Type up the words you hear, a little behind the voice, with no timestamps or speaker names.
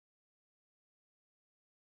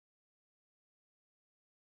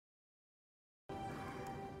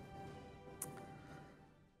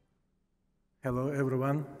Hello,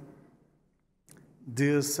 everyone.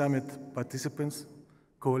 Dear summit participants,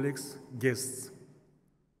 colleagues, guests.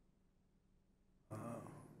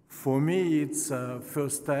 For me, it's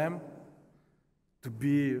first time to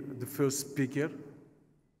be the first speaker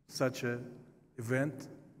such an event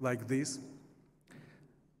like this.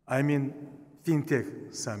 I mean,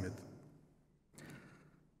 FinTech Summit.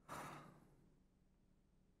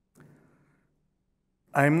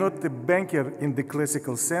 I'm not a banker in the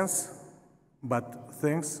classical sense, but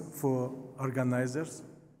thanks for organizers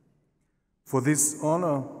for this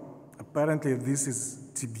honor. Apparently, this is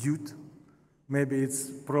tribute. Maybe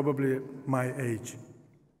it's probably my age.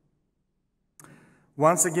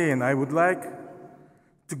 Once again, I would like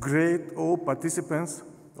to greet all participants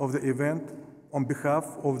of the event on behalf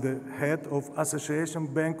of the head of Association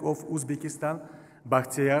Bank of Uzbekistan,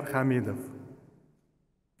 Bakhtiar Hamidov.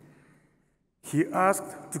 He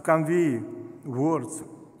asked to convey words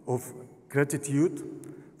of gratitude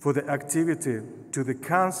for the activity to the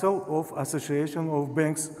Council of Association of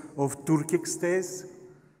Banks of Turkic States,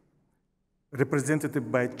 represented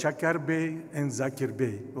by Takhir Bey and Takhir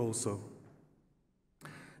Bey also.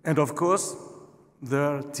 And of course,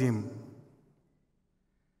 their team.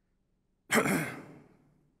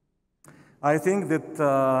 I think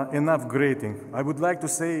that enough greeting. I would like to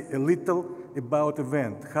say a little about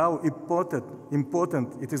event, how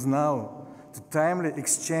important it is now to timely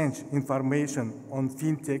exchange information on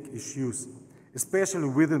fintech issues, especially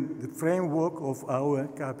within the framework of our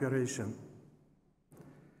cooperation.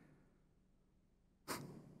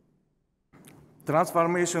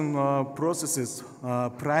 Transformation processes,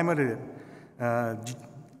 primarily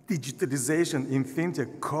digitalization in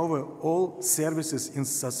fintech, cover all services in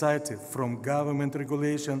society, from government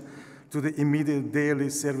regulation to the immediate daily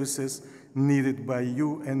services needed by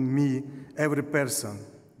you and me, every person.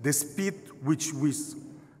 The speed which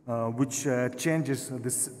changes the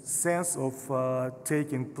sense of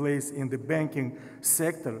taking place in the banking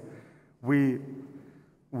sector, with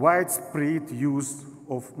widespread use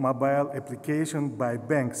of mobile application by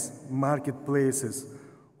banks, marketplaces.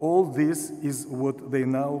 All this is what they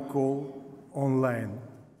now call online.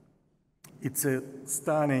 It's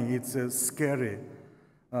stunning, it's scary.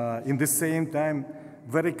 In the same time,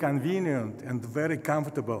 very convenient and very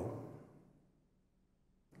comfortable.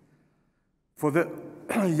 For the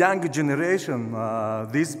younger generation,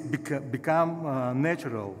 this become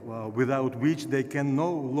natural, without which they can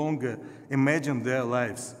no longer imagine their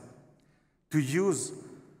lives. To use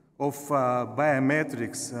of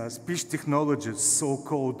biometrics, speech technologies,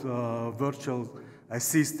 so-called virtual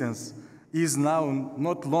assistants, is now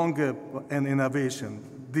not longer an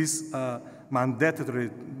innovation. These are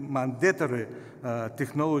mandatory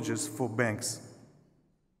technologies for banks.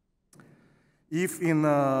 If in the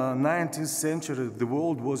 19th century the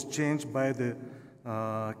world was changed by the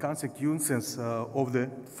consequences of the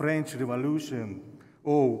French Revolution,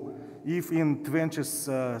 or if in the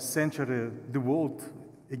 20th century the world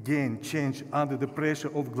again changed under the pressure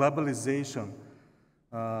of globalization,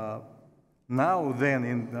 now then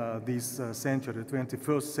in this century,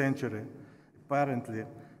 21st century, apparently,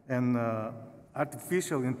 and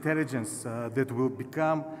artificial intelligence that will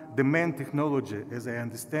become the main technology, as I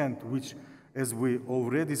understand, which, as we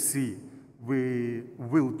already see, we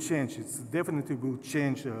will change. It definitely will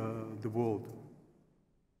change the world.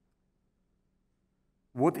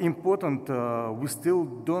 What important, we still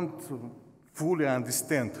don't fully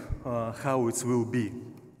understand how it will be.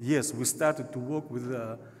 Yes, we started to work with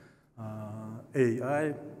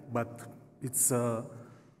AI, but it's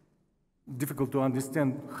difficult to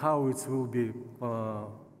understand how it will be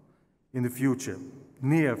in the future,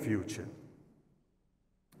 near future.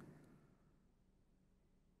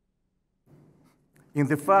 In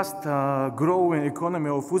the fast-growing economy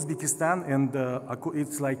of Uzbekistan, and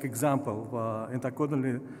it's like example, and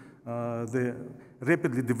accordingly, the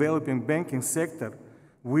rapidly developing banking sector,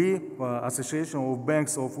 we, Association of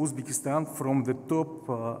Banks of Uzbekistan, from the top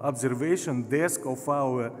observation desk of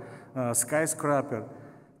our skyscraper,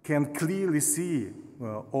 can clearly see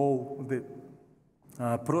all the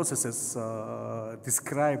processes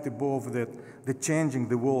described above, that the changing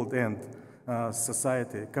the world and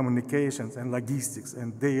society, communications and logistics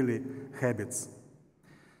and daily habits.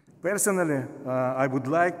 Personally, I would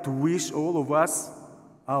like to wish all of us,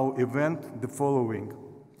 our event, the following.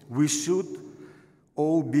 We should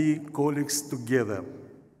all be colleagues together.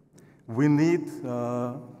 We need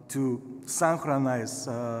to synchronize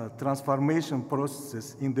transformation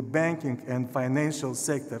processes in the banking and financial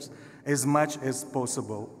sectors as much as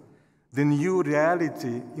possible. The new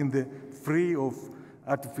reality in the free of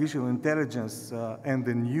artificial intelligence and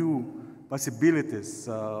the new possibilities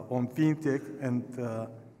on fintech, and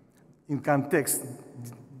in context,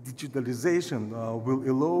 digitalization will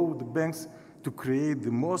allow the banks to create the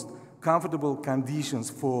most comfortable conditions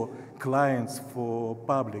for clients, for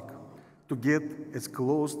public, to get as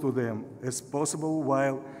close to them as possible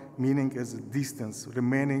while meaning as a distance,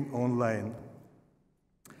 remaining online.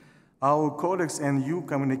 Our colleagues and EU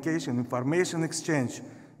communication, information exchange,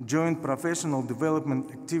 joint professional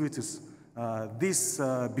development activities, this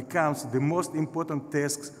becomes the most important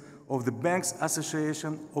task of the Banks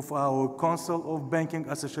Association, of our Council of Banking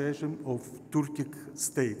Association of Turkic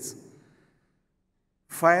states.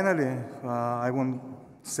 Finally, I want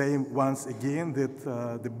to say once again that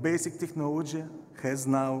the basic technology has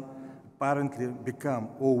now apparently become,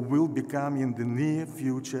 or will become in the near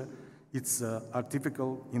future, it's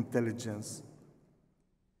artificial intelligence.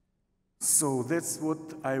 So that's what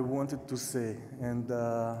I wanted to say. And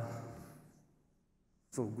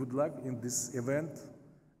so good luck in this event.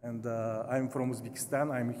 And I'm from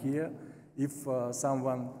Uzbekistan, I'm here. If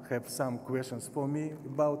someone has some questions for me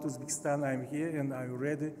about Uzbekistan, I'm here and I'm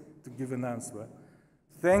ready to give an answer.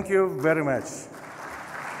 Thank you very much.